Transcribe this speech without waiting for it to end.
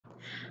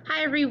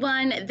Hi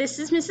everyone, this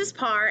is Mrs.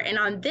 Parr, and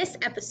on this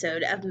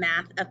episode of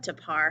Math Up to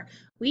Par,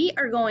 we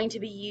are going to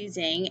be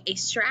using a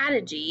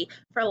strategy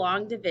for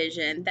long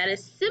division that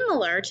is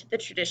similar to the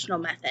traditional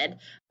method,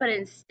 but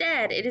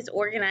instead it is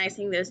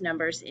organizing those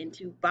numbers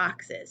into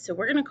boxes. So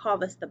we're going to call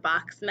this the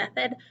box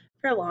method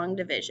for long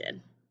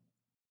division.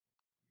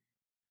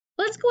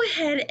 Let's go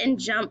ahead and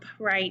jump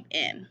right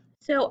in.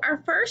 So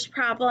our first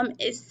problem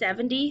is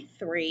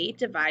 73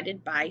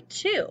 divided by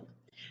 2.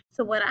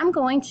 So what I'm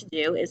going to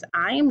do is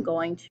I am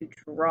going to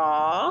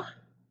draw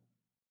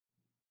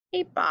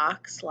a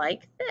box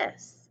like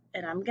this,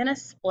 and I'm going to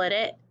split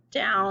it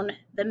down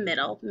the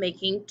middle,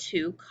 making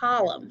 2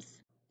 columns.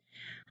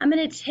 I'm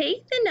going to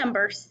take the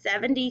number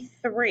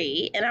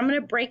 73 and I'm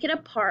going to break it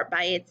apart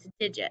by its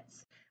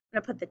digits. I'm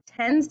going to put the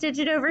tens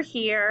digit over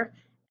here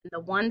and the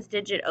ones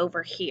digit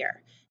over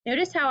here.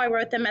 Notice how I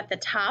wrote them at the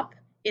top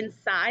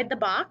inside the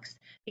box,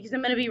 because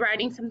I'm going to be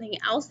writing something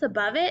else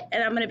above it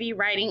and I'm going to be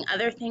writing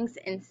other things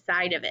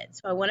inside of it.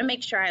 So I want to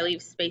make sure I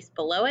leave space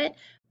below it,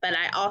 but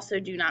I also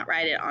do not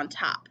write it on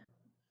top.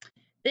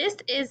 This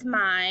is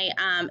my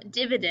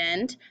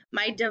dividend.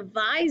 My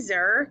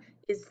divisor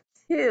is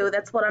 2.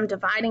 That's what I'm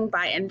dividing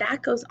by, and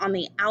that goes on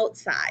the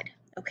outside,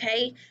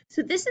 okay?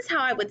 So this is how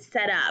I would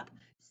set up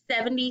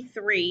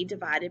 73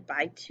 divided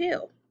by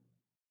 2.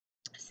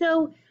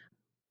 So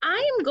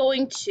I am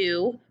going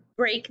to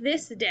break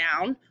this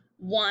down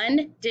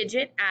 1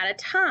 digit at a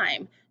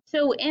time.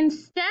 So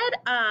instead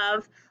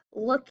of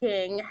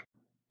looking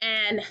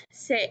and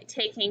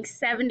taking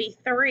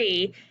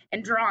 73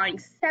 and drawing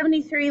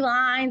 73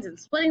 lines and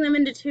splitting them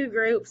into 2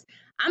 groups,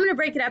 I'm going to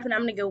break it up and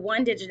I'm going to go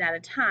 1 digit at a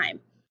time.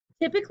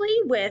 Typically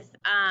with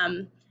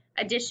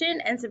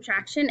addition and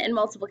subtraction and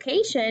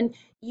multiplication,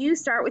 you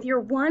start with your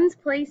ones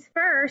place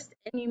first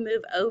and you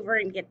move over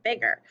and get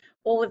bigger.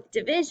 Well, with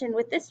division,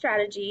 with this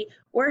strategy,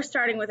 we're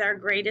starting with our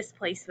greatest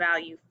place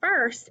value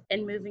first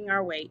and moving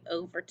our way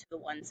over to the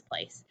ones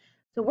place.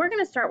 So we're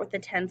going to start with the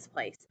tens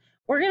place.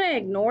 We're going to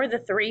ignore the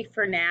 3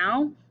 for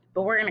now,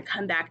 but we're going to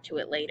come back to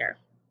it later.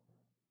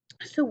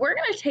 So we're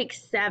going to take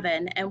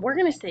 7 and we're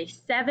going to say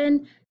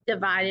 7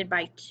 divided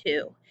by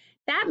 2.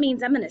 That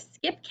means I'm going to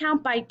skip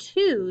count by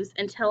 2s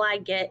until I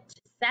get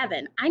to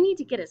 7. I need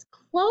to get as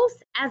close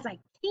as I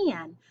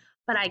can,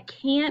 but I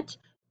can't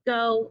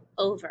go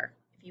over.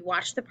 If you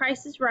watch The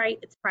Price is Right,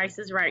 it's Price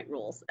is Right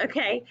rules,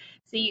 okay?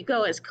 So you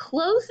go as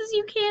close as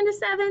you can to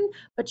 7,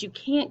 but you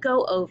can't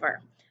go over.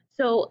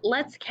 So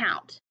let's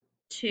count.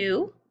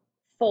 2,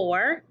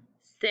 4,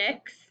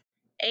 6,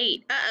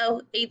 8.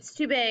 Uh-oh, 8's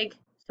too big,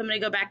 so I'm going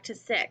to go back to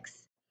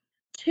 6.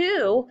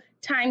 2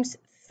 times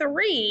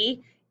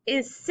 3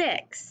 is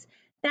 6.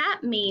 That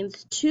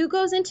means 2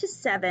 goes into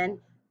 7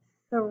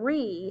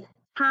 3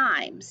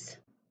 times.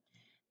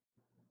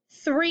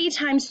 3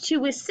 times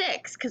 2 is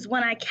 6, because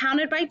when I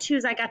counted by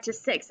 2s, I got to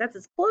 6. That's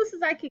as close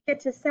as I could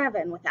get to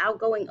 7 without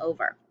going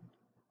over.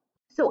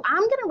 So I'm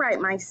going to write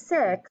my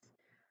 6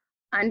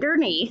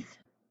 underneath,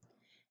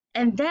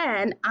 and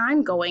then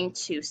I'm going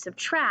to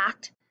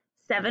subtract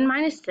 7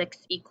 minus 6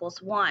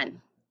 equals 1.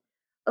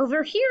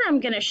 Over here, I'm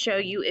going to show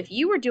you if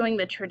you were doing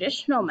the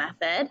traditional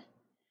method,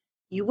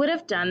 you would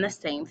have done the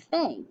same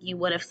thing. You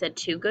would have said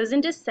 2 goes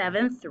into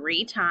 7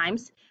 3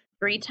 times.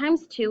 3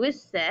 times 2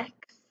 is 6.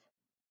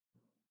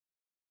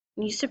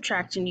 And you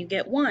subtract and you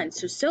get 1.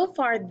 So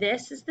far,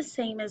 this is the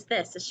same as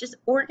this. It's just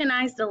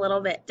organized a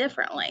little bit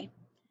differently.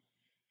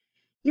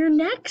 Your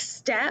next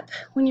step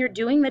when you're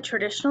doing the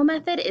traditional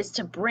method is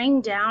to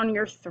bring down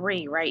your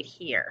 3 right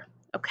here,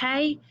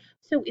 okay?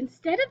 So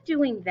instead of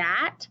doing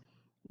that,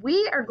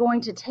 we are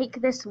going to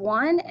take this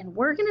 1 and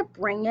we're going to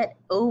bring it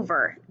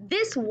over.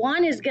 This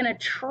 1 is going to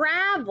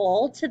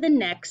travel to the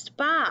next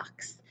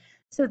box.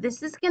 So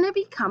this is going to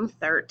become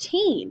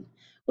 13,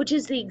 which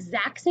is the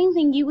exact same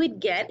thing you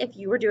would get if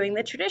you were doing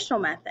the traditional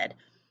method.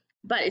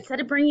 But instead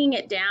of bringing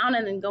it down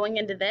and then going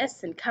into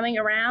this and coming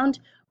around,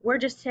 we're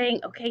just saying,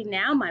 okay,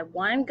 now my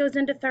 1 goes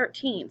into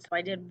 13. So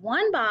I did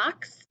 1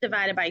 box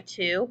divided by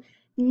 2.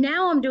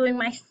 Now I'm doing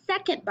my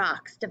second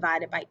box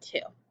divided by 2.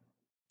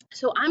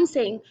 So I'm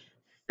saying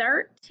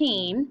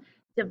 13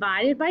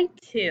 divided by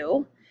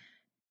 2.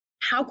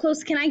 How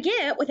close can I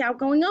get without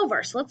going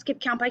over? So let's skip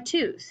count by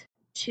 2s.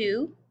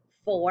 2,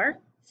 4,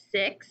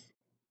 6,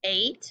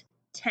 8,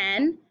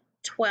 10,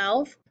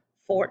 12,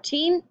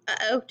 14.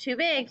 Uh-oh, too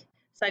big.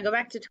 So I go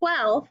back to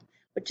 12,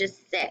 which is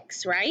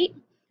 6, right?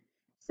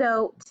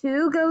 So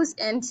 2 goes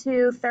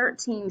into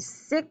 13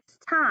 6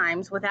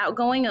 times without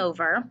going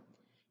over.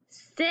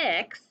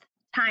 6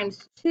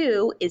 times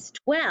 2 is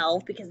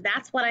 12, because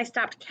that's what I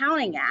stopped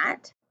counting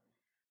at.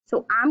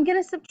 So I'm going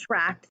to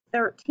subtract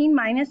 13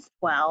 minus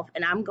 12,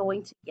 and I'm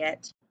going to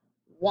get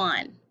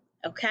 1,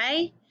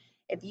 okay?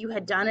 If you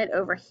had done it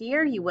over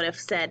here, you would have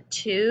said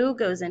 2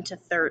 goes into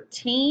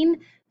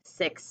 13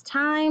 6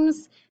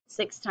 times.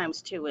 6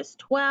 times 2 is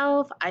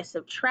 12. I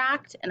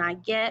subtract, and I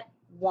get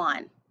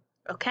 1,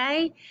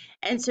 okay?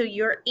 And so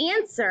your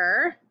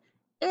answer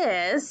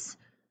is,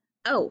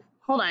 oh,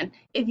 hold on.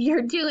 If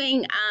you're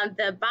doing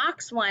the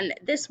box one,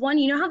 this one,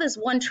 you know how this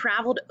one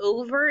traveled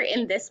over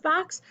in this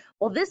box?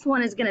 Well, this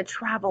one is going to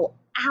travel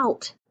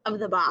out of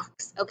the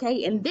box,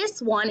 okay? And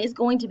this one is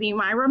going to be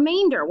my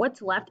remainder,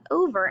 what's left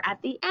over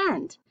at the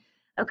end,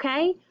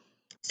 okay?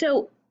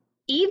 So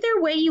either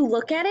way you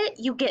look at it,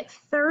 you get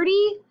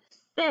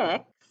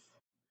 36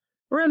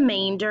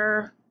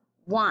 remainder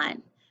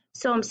 1.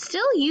 So I'm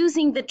still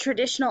using the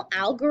traditional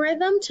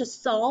algorithm to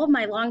solve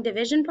my long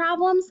division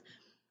problems,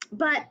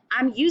 but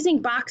I'm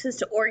using boxes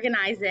to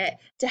organize it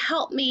to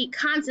help me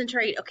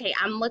concentrate. Okay,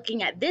 I'm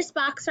looking at this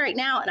box right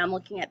now and I'm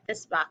looking at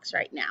this box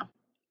right now.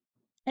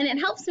 And it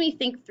helps me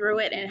think through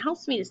it and it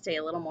helps me to stay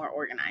a little more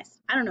organized.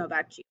 I don't know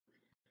about you.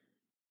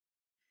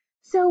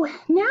 So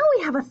now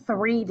we have a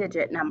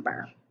 3-digit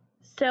number.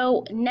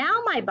 So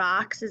now my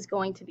box is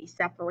going to be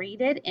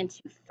separated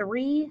into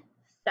 3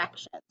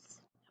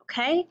 sections,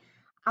 okay?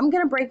 I'm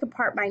going to break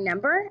apart my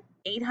number,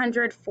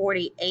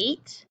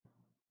 848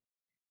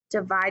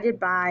 divided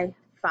by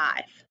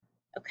 5,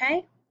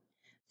 okay?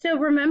 So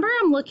remember,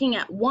 I'm looking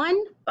at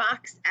one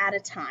box at a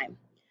time.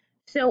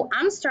 So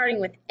I'm starting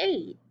with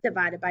 8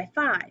 divided by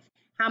 5.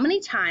 How many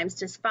times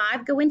does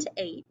 5 go into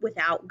 8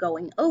 without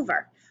going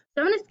over?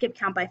 So I'm going to skip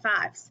count by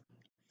 5s.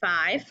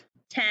 5,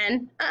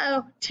 10,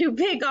 uh-oh, too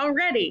big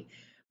already.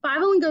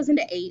 5 only goes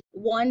into 8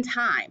 one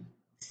time.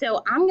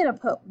 So I'm going to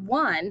put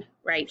 1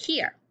 right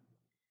here.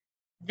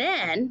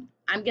 Then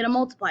I'm going to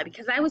multiply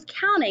because I was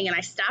counting and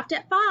I stopped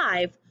at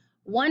 5.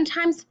 1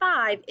 times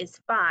 5 is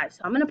 5.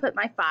 So I'm going to put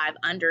my 5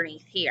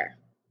 underneath here.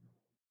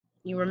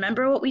 You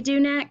remember what we do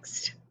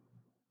next?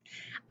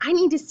 I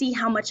need to see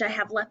how much I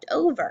have left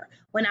over.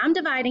 When I'm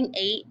dividing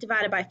 8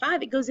 divided by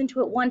 5, it goes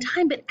into it one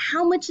time, but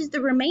how much is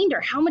the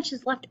remainder? How much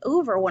is left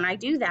over when I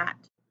do that?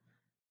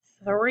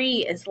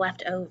 3 is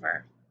left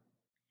over.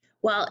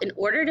 Well, in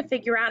order to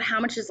figure out how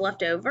much is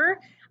left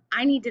over,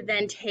 I need to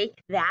then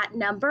take that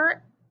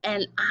number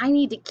and I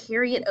need to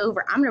carry it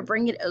over. I'm going to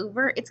bring it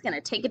over. It's going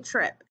to take a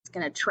trip. It's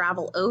going to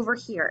travel over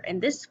here.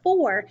 And this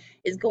 4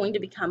 is going to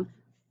become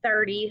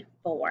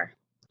 34.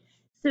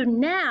 So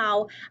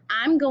now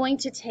I'm going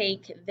to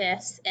take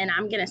this and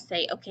I'm going to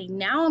say, okay,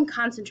 now I'm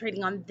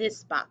concentrating on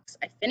this box.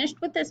 I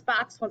finished with this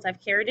box. Once I've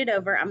carried it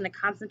over, I'm going to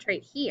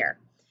concentrate here.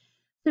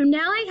 So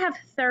now I have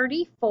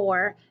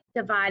 34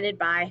 divided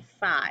by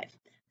 5.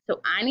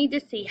 So I need to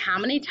see how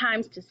many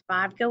times does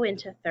 5 go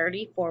into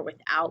 34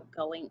 without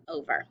going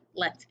over.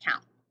 Let's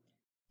count.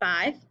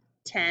 5,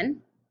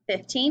 10,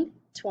 15,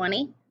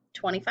 20,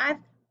 25,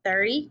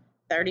 30,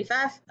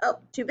 35. Oh,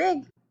 too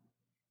big.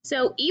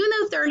 So even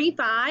though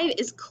 35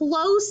 is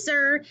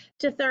closer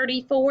to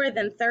 34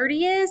 than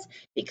 30 is,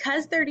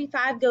 because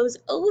 35 goes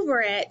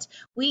over it,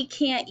 we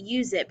can't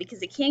use it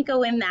because it can't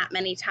go in that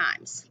many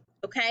times,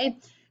 okay?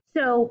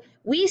 So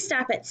we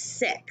stop at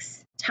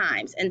 6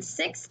 times, and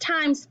 6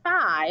 times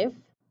 5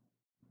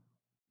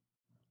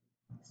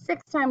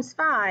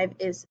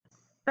 is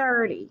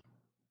 30.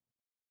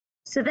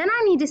 So then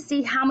I need to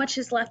see how much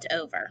is left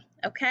over,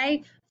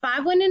 okay?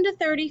 5 went into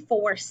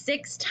 34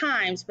 6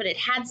 times, but it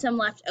had some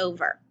left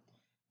over.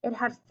 It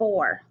had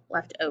 4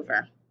 left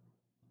over.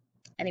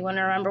 Anyone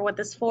remember what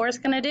this 4 is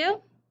going to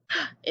do?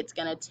 It's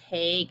going to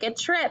take a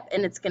trip,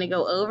 and it's going to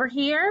go over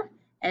here,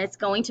 and it's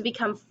going to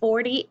become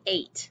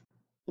 48,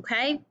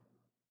 okay?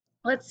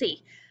 Let's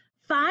see.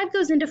 5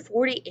 goes into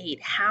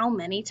 48 how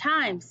many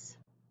times?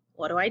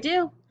 What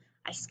do?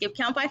 I skip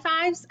count by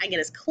 5s. I get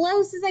as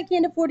close as I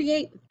can to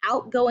 48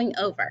 without going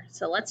over.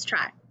 So let's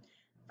try.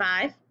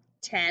 5,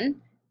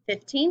 10,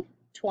 15,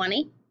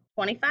 20,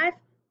 25,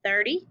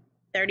 30,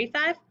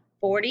 35,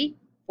 40,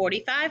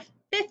 45,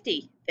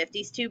 50.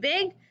 50's too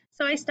big,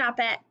 so I stop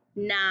at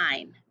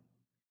 9.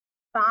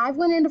 5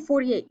 went into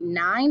 48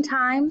 9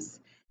 times.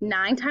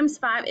 9 times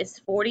 5 is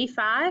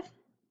 45.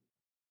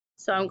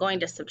 So I'm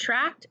going to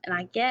subtract, and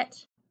I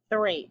get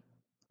 3.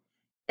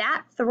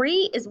 That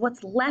 3 is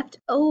what's left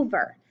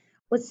over.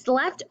 What's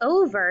left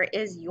over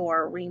is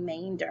your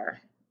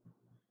remainder.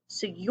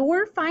 So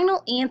your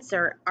final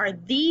answer are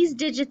these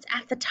digits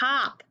at the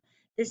top.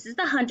 This is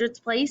the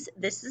hundreds place,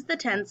 this is the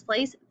tens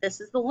place,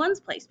 this is the ones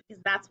place,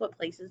 because that's what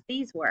places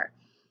these were.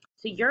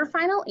 So your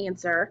final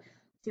answer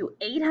to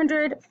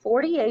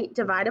 848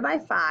 divided by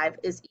 5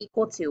 is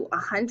equal to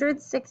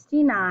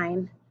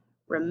 169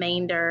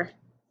 remainder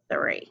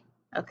 3.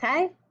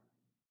 Okay?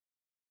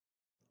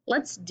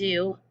 Let's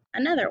do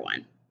another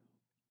one.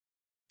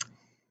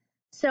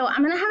 So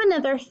I'm going to have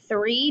another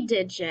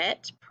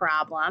 3-digit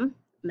problem.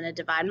 I'm going to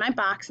divide my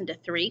box into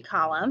 3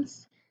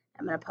 columns.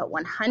 I'm going to put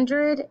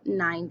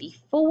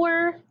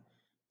 194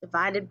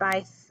 divided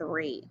by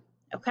 3,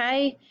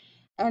 okay?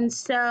 And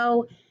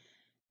so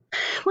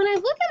when I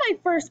look at my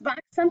first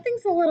box,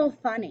 something's a little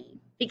funny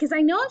because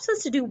I know I'm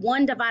supposed to do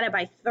 1 divided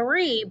by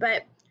 3,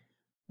 but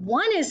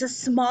 1 is a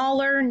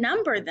smaller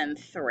number than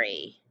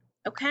 3,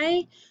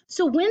 okay?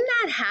 So when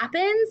that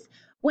happens,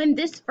 when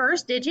this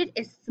first digit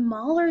is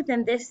smaller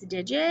than this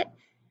digit,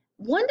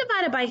 1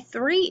 divided by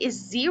 3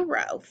 is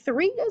 0.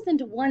 3 goes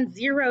into 1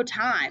 0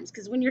 times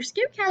because when you're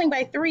skip counting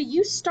by 3,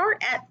 you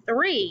start at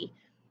 3.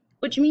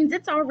 which means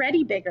it's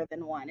already bigger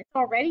than 1. It's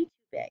already too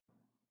big.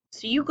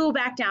 So you go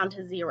back down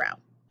to 0,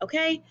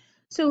 okay?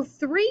 So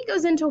 3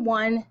 goes into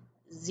 1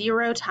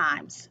 0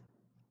 times.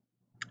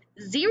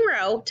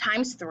 0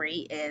 times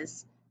 3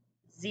 is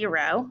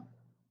 0.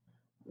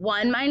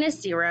 1 minus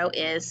 0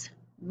 is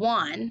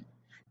 1.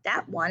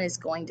 That 1 is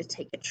going to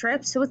take a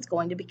trip, so it's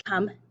going to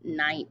become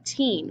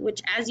 19,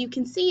 which as you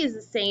can see is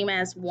the same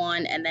as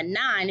 1 and then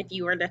 9 if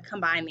you were to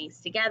combine these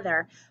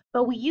together.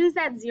 But we use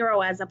that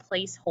 0 as a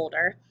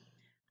placeholder.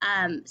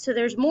 So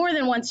there's more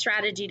than one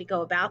strategy to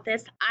go about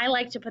this. I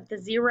like to put the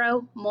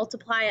 0,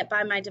 multiply it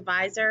by my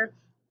divisor,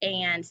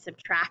 and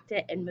subtract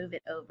it and move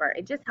it over.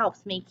 It just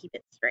helps me keep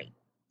it straight.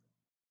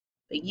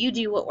 But you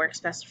do what works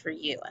best for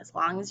you, as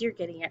long as you're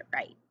getting it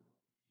right.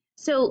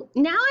 So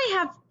now I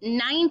have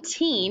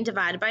 19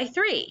 divided by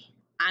 3.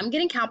 I'm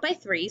going to count by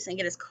 3s and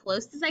get as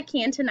close as I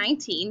can to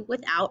 19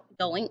 without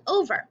going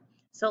over.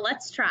 So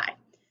let's try.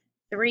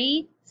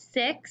 3,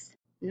 6,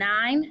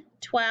 9,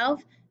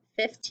 12,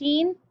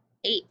 15,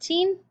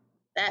 18,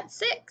 that's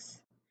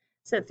 6.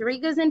 So 3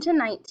 goes into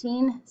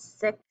 19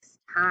 6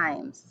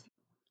 times.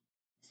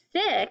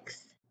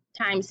 6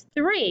 times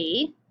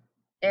 3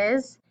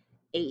 is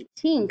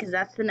 18, because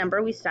that's the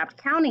number we stopped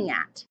counting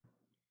at.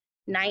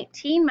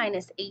 19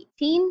 minus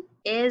 18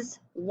 is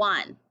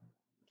 1,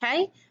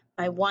 okay?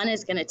 My 1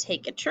 is going to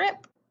take a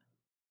trip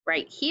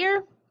right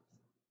here.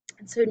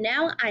 And so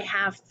now I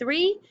have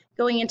 3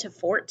 going into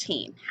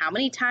 14. How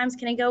many times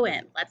can it go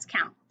in? Let's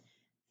count.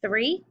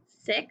 3,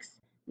 6,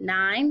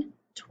 9,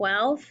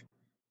 12,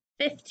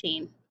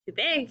 15. Too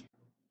big.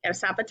 Gotta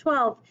stop at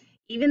 12.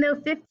 Even though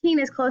 15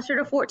 is closer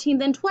to 14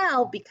 than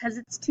 12, because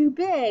it's too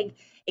big,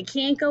 it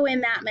can't go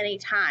in that many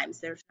times.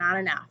 There's not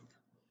enough.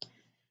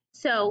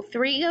 So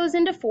 3 goes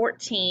into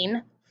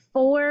 14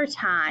 4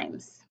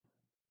 times.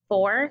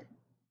 4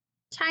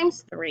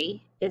 times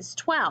 3 is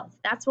 12.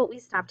 That's what we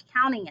stopped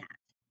counting at.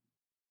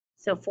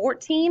 So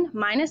 14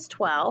 minus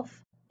 12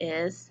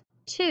 is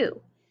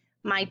 2.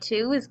 My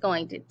 2 is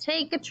going to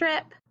take a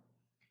trip,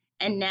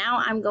 and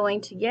now I'm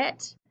going to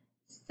get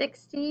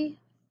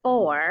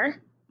 64.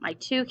 My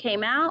 2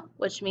 came out,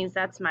 which means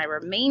that's my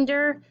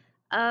remainder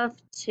of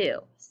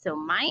 2. So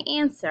my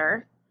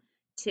answer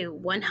to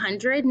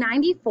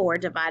 194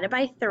 divided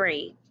by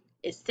 3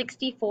 is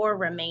 64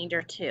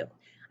 remainder 2.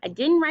 I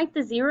didn't write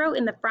the 0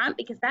 in the front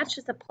because that's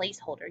just a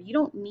placeholder. You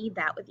don't need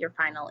that with your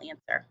final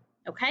answer,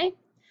 okay?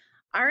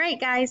 All right,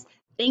 guys,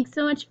 thanks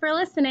so much for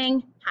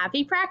listening.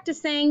 Happy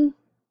practicing.